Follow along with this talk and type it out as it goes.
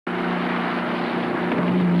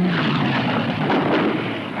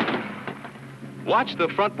Watch the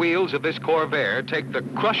front wheels of this Corvair take the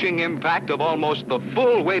crushing impact of almost the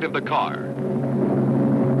full weight of the car.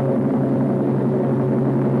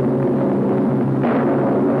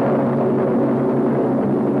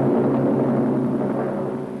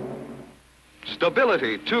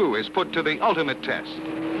 Stability, too, is put to the ultimate test.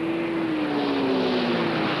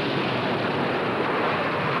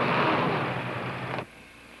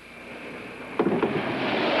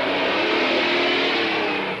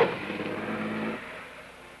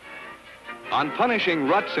 On punishing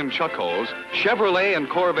ruts and chuck holes, Chevrolet and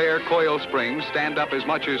Corvair coil springs stand up as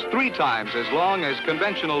much as 3 times as long as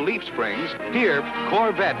conventional leaf springs. Here,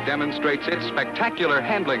 Corvette demonstrates its spectacular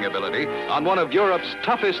handling ability on one of Europe's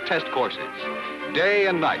toughest test courses. Day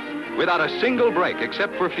and night, without a single break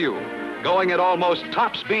except for fuel, going at almost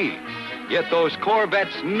top speed. Yet those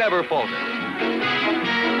Corvettes never falter.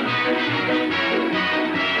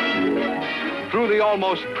 Through the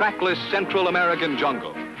almost trackless Central American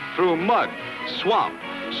jungle, through mud, swamp,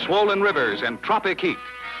 swollen rivers, and tropic heat,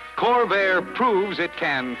 Corvair proves it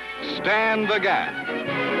can stand the gas.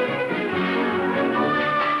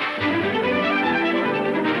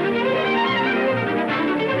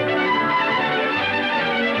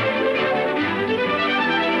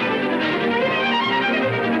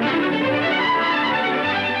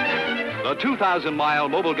 The 2,000-mile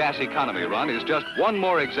Mobile Gas Economy run is just one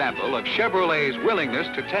more example of Chevrolet's willingness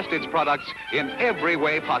to test its products in every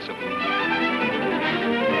way possible.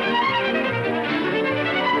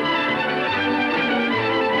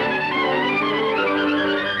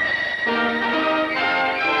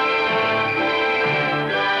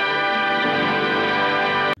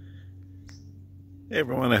 Hey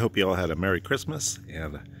everyone, I hope you all had a Merry Christmas,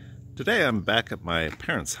 and today I'm back at my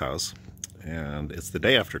parents' house, and it's the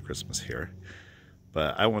day after Christmas here,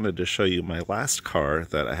 but I wanted to show you my last car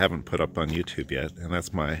that I haven't put up on YouTube yet, and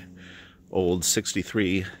that's my old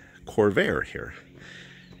 63 Corvair here.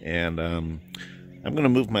 And I'm going to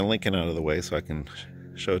move my Lincoln out of the way so I can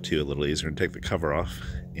show it to you a little easier and take the cover off,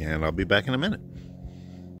 and I'll be back in a minute.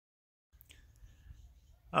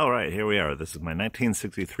 Alright, here we are. This is my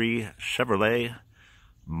 1963 Chevrolet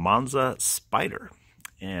Monza Spyder,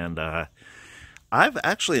 and I've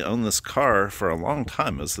actually owned this car for a long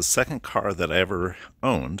time. It was the second car that I ever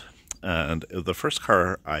owned, and the first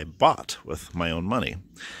car I bought with my own money.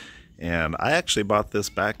 And I actually bought this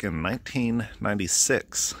back in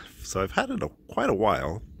 1996, so I've had it quite a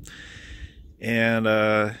while. And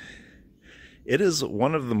it is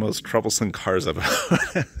one of the most troublesome cars I've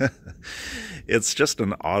owned. It's just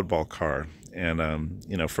an oddball car. And,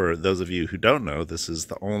 you know, for those of you who don't know, this is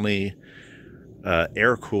the only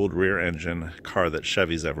air-cooled rear-engine car that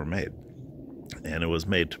Chevy's ever made. And it was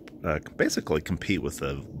made to basically compete with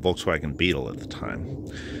the Volkswagen Beetle at the time.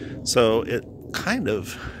 So it kind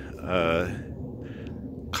of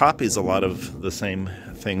copies a lot of the same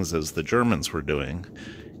things as the Germans were doing.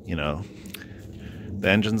 You know, the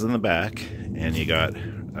engine's in the back, and you got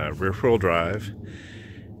rear-wheel drive,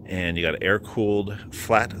 and you got an air-cooled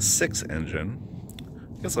flat 6 engine.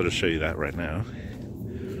 I guess I'll just show you that right now.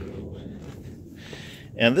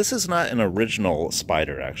 And this is not an original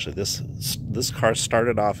Spyder, actually. This car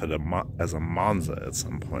started off as a Monza at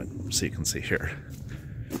some point, so you can see here.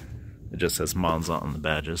 It just says Monza on the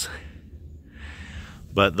badges.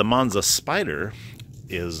 But the Monza Spyder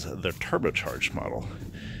is the turbocharged model.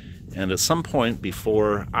 And at some point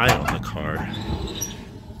before I owned the car,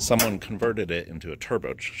 someone converted it into a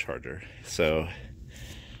turbocharger. So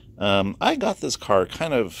I got this car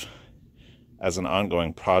kind of as an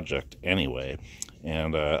ongoing project anyway.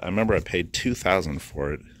 And I remember I paid $2,000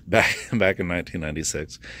 for it back in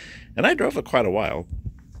 1996, and I drove it quite a while.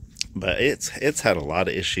 But it's had a lot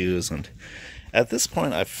of issues, and at this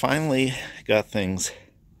point I finally got things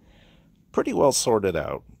pretty well sorted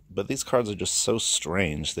out. But these cars are just so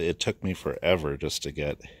strange that it took me forever just to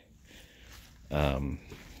get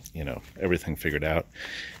you know, everything figured out.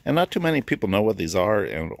 And not too many people know what these are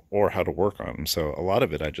or how to work on them, so a lot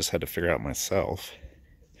of it I just had to figure out myself.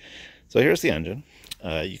 So here's the engine.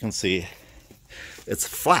 You can see it's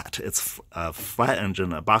flat. It's a flat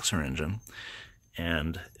engine, a boxer engine,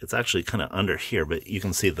 and it's actually kind of under here, but you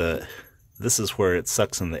can see this is where it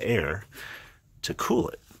sucks in the air to cool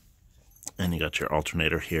it. And you got your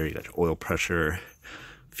alternator here, you got your oil pressure,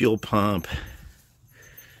 fuel pump.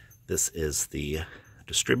 This is the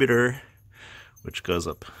distributor, which goes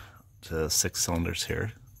up to 6 cylinders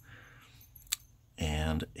here.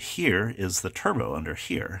 And here is the turbo under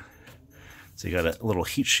here. So you got a little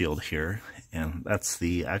heat shield here, and that's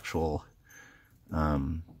the actual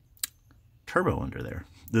turbo under there.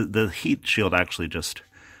 The heat shield actually just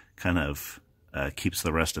kind of keeps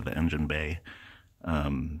the rest of the engine bay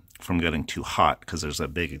from getting too hot because there's a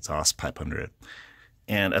big exhaust pipe under it.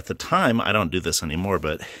 And at the time, I don't do this anymore,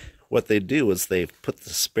 but what they do is they put the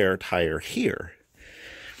spare tire here.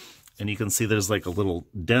 And you can see there's like a little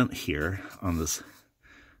dent here on this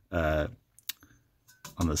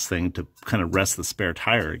thing to kind of rest the spare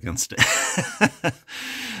tire against it.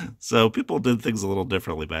 So people did things a little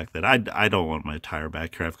differently back then. I don't want my tire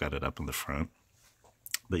back here. I've got it up in the front.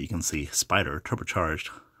 But you can see Spyder, turbocharged,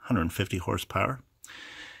 150 horsepower.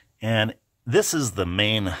 And this is the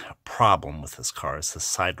main problem with this car. It's the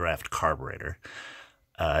side draft carburetor.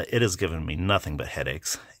 It has given me nothing but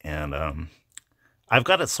headaches. And I've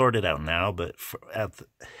got it sorted out now, but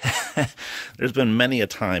there's been many a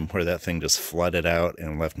time where that thing just flooded out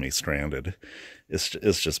and left me stranded. It's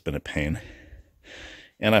just been a pain.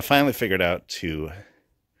 And I finally figured out to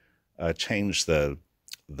change the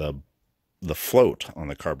float on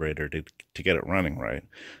the carburetor to get it running right.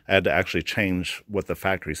 I had to actually change what the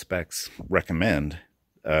factory specs recommend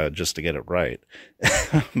just to get it right.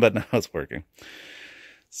 But now it's working.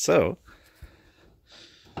 So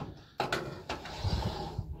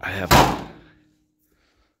I have a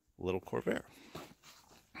little Corvair.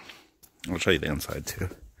 I'll show you the inside too.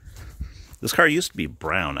 This car used to be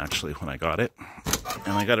brown actually when I got it,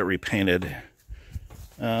 and I got it repainted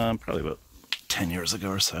probably about 10 years ago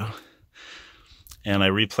or so. And I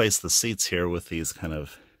replaced the seats here with these kind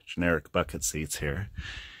of generic bucket seats here.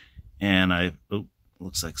 And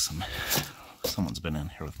looks like someone's been in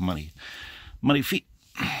here with muddy feet.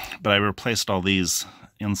 But I replaced all these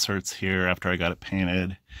inserts here after I got it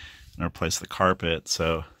painted, and replaced the carpet.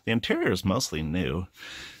 So the interior is mostly new.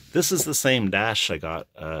 This is the same dash I got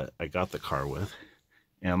the car with,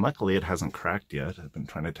 and luckily it hasn't cracked yet. I've been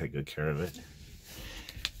trying to take good care of it.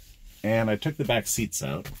 And I took the back seats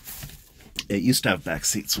out. It used to have back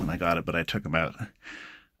seats when I got it, but I took them out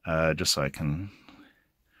just so I can.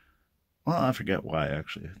 Well, I forget why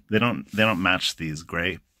actually. They don't match these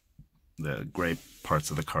the gray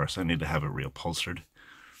parts of the car, so I need to have it reupholstered.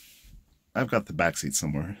 I've got the back seat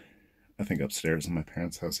somewhere, I think upstairs in my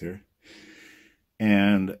parents' house here.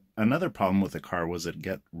 And another problem with the car was it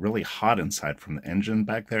get really hot inside from the engine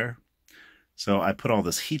back there. So I put all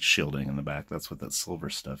this heat shielding in the back. That's what that silver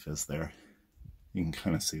stuff is there. You can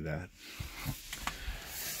kind of see that.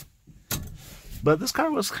 But this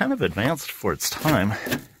car was kind of advanced for its time.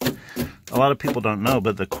 A lot of people don't know,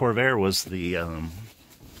 but the Corvair was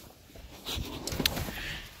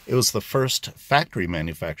it was the first factory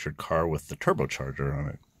manufactured car with the turbocharger on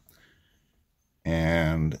it.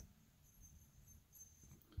 And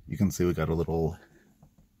you can see we got a little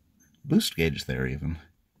boost gauge there even.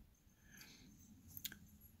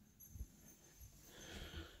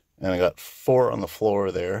 And I got 4 on the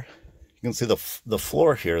floor there. You can see the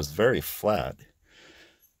floor here is very flat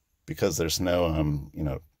because there's no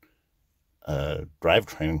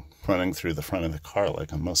drivetrain running through the front of the car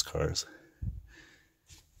like on most cars.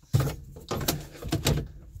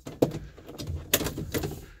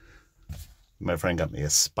 My friend got me a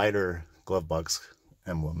Spyder glove box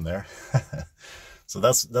emblem there. So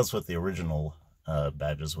that's what the original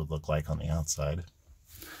badges would look like on the outside.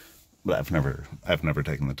 But I've never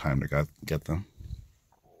taken the time to get them.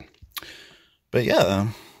 But yeah,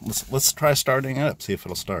 let's try starting it up, see if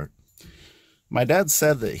it'll start. My dad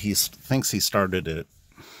said that he thinks he started it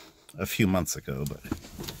a few months ago, but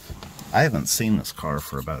I haven't seen this car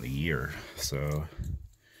for about a year, so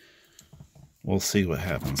we'll see what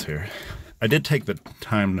happens here. I did take the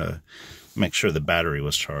time to make sure the battery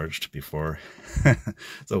was charged before,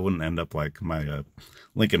 so it wouldn't end up like my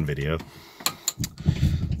Lincoln video.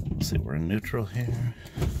 Let's see, we're in neutral here.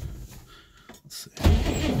 Let's see.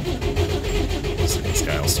 Let's see, this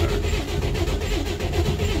guy will start. A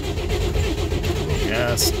little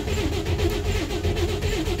gas.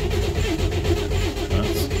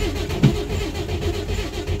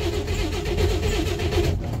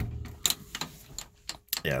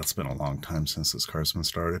 Yeah, it's been a long time since this car's been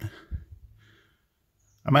started.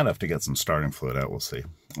 I might have to get some starting fluid out, we'll see.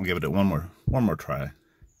 I'll give it one more try.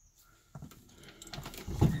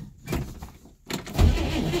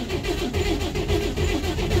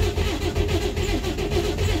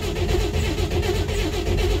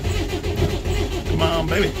 Come on,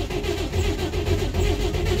 baby.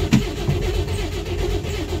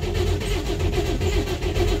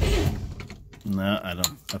 No, I don't.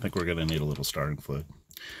 I think we're going to need a little starting fluid.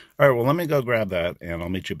 All right, well, let me go grab that, and I'll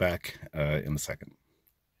meet you back in a second.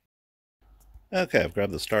 Okay, I've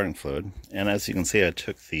grabbed the starting fluid, and as you can see, I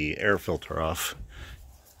took the air filter off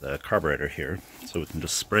the carburetor here, so we can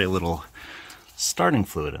just spray a little starting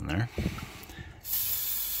fluid in there.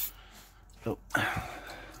 Oh, I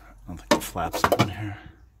don't think flaps open here.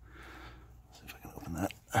 See if I can open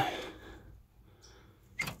that.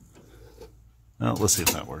 Well, let's see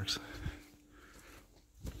if that works.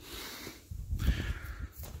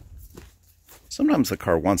 Sometimes the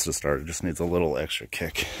car wants to start, it just needs a little extra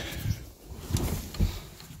kick.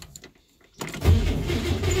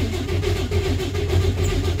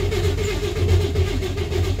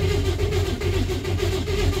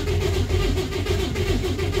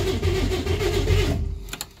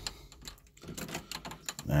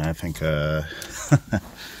 I think, I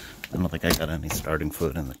don't think I got any starting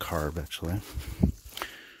fluid in the carb, actually.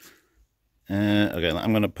 Okay,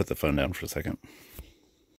 I'm going to put the phone down for a second.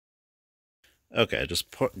 Okay, I just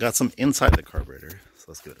got some inside the carburetor, so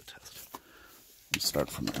let's give it a test. Let's start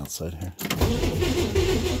from the outside here.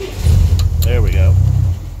 There we go.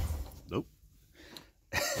 Nope.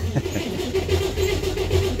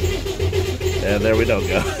 And there we don't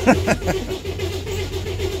go.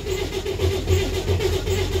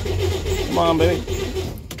 Come on, baby.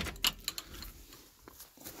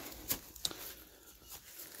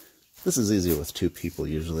 This is easier with two people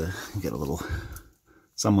usually. You get a little...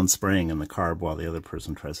 someone spraying in the carb while the other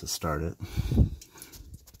person tries to start it.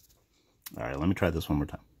 Alright, let me try this one more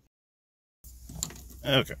time.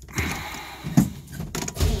 Okay.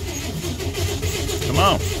 Come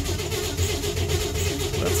on.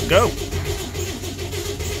 Let's go.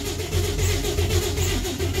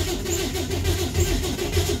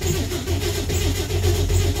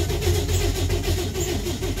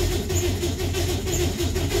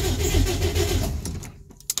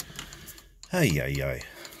 Ay, ay, ay.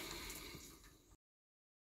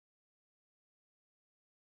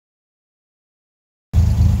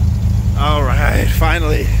 All right,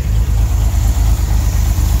 finally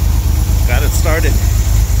got it started.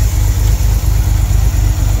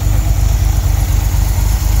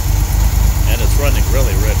 And it's running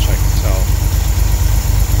really rich, I can tell.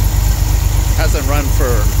 Hasn't run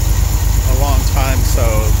for a long time, so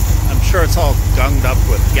I'm sure it's all gunged up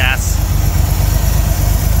with gas.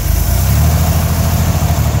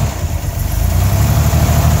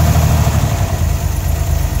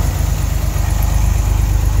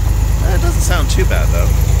 Sound too bad though.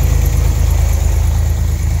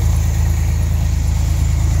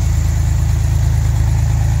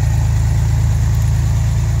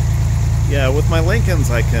 Yeah, with my Lincolns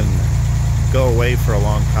I can go away for a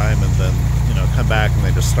long time and then, you know, come back and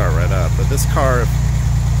they just start right up. But this car,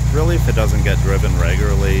 really, if it doesn't get driven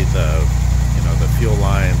regularly, the fuel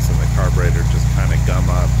lines and the carburetor just kind of gum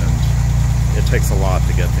up, and it takes a lot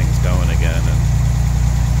to get things going again. And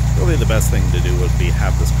really the best thing to do would be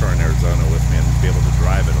have this car in Arizona with me and be able to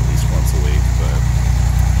drive it at least once a week, but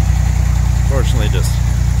fortunately just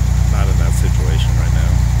not in that situation right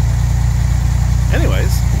now.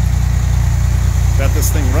 Anyways, got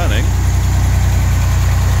this thing running,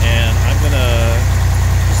 and I'm gonna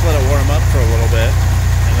just let it warm up for a little bit,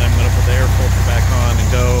 and then I'm gonna put the air filter back on and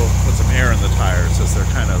go put some air in the tires, as they're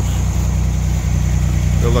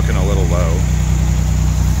looking a little low.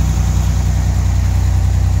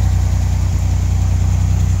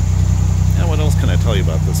 What else can I tell you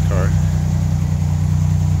about this car?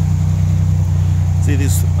 See,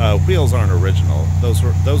 these wheels aren't original. Those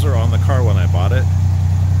are on the car when I bought it,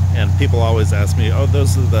 and people always ask me, "Oh,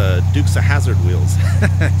 those are the Dukes of Hazzard wheels."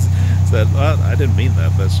 I said, "Well, I didn't mean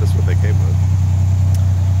that. That's just what they came with."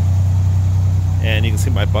 And you can see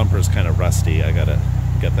my bumper's kind of rusty. I gotta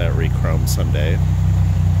get that re-chromed someday.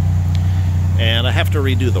 And I have to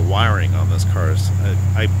redo the wiring on this car.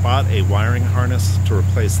 I bought a wiring harness to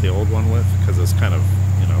replace the old one with, because it's kind of,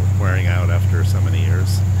 you know, wearing out after so many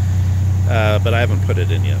years. But I haven't put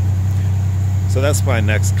it in yet. So that's my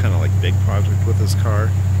next kind of like big project with this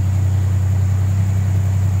car.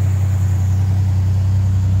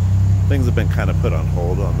 Things have been kind of put on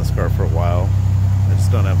hold on this car for a while. I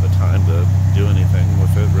just don't have the time to do anything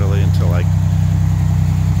with it really until I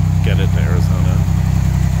get it to Arizona.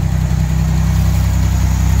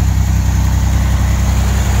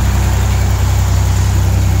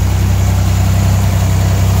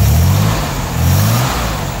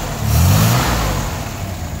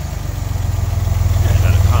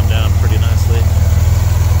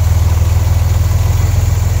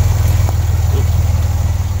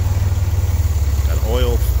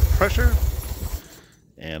 Pressure,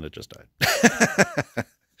 and it just died.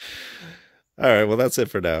 All right, well, that's it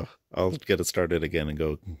for now. I'll get it started again and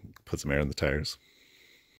go put some air in the tires.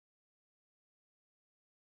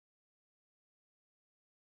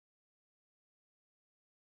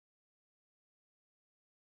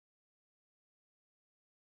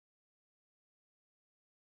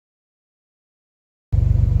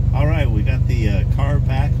 All right, we got the car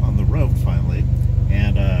back on the road finally,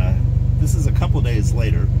 and this is a couple days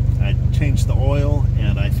later. I changed the oil,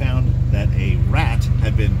 and I found that a rat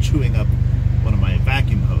had been chewing up one of my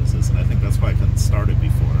vacuum hoses, and I think that's why I couldn't start it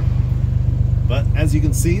before. But as you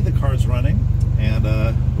can see, the car's running, and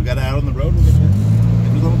we got it out on the road. We're going to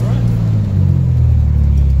give it a little drive.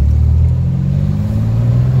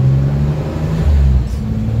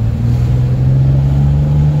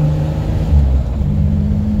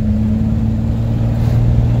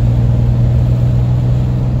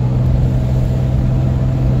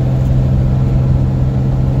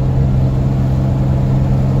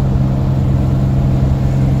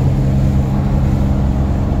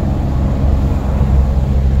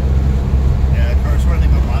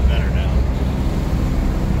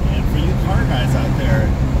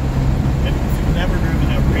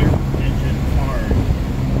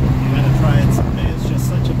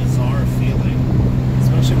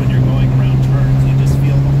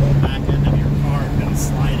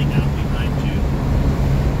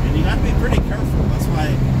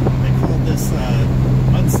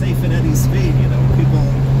 Unsafe at any speed, you know. People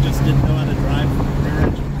just didn't know how to drive rear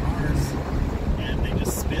engine cars, and they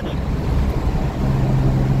just spin them.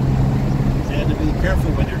 So you have to be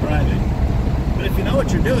careful when you're driving. But if you know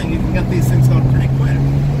what you're doing, you can get these things going pretty quick.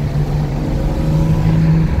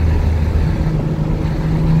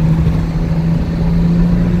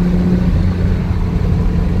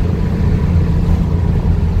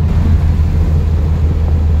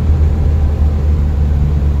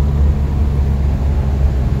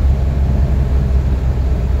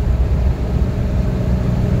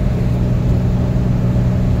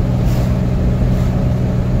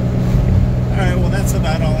 That's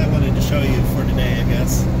about all I wanted to show you for today, I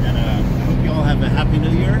guess. And I hope you all have a happy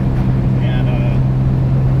new year. And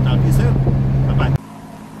talk to you soon. Bye-bye.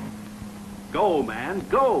 Go, man,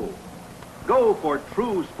 go! Go for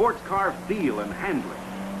true sports car feel and handling.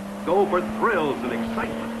 Go for thrills and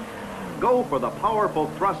excitement. Go for the powerful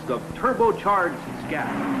thrust of turbocharged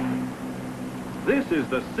scat. This is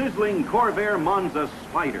the sizzling Corvair Monza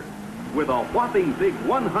Spyder with a whopping big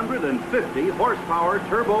 150 horsepower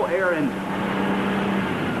turbo air engine.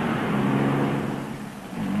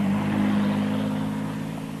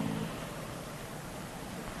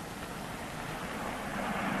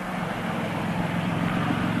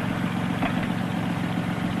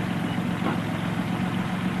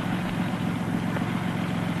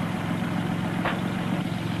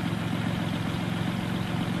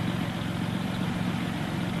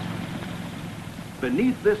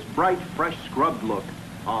 Beneath this bright, fresh scrubbed look,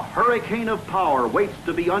 a hurricane of power waits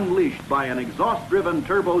to be unleashed by an exhaust-driven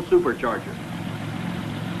turbo supercharger.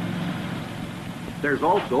 There's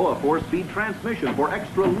also a 4-speed transmission for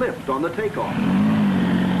extra lift on the takeoff.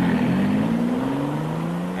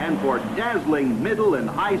 And for dazzling middle and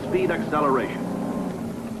high-speed acceleration.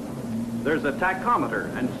 There's a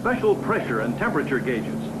tachometer and special pressure and temperature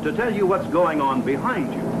gauges to tell you what's going on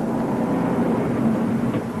behind you.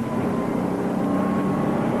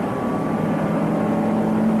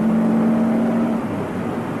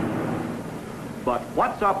 But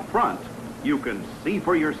what's up front, you can see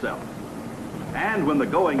for yourself. And when the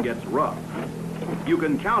going gets rough, you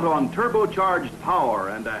can count on turbocharged power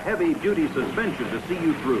and a heavy-duty suspension to see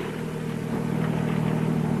you through.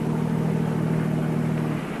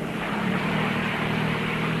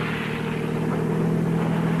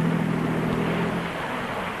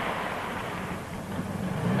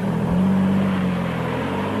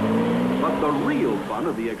 But the real fun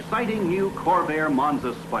of the exciting new Corvair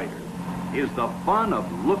Monza Spyder is the fun of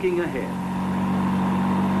looking ahead.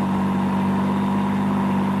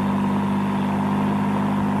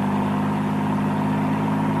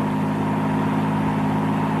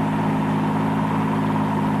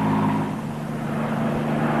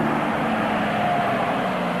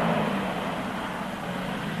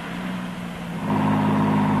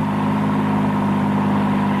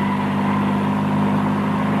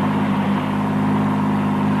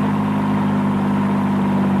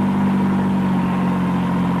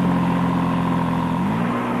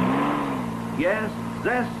 Yes,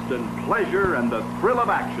 zest and pleasure and the thrill of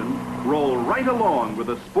action roll right along with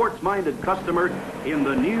a sports-minded customer in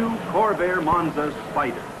the new Corvair Monza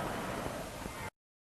Spyder.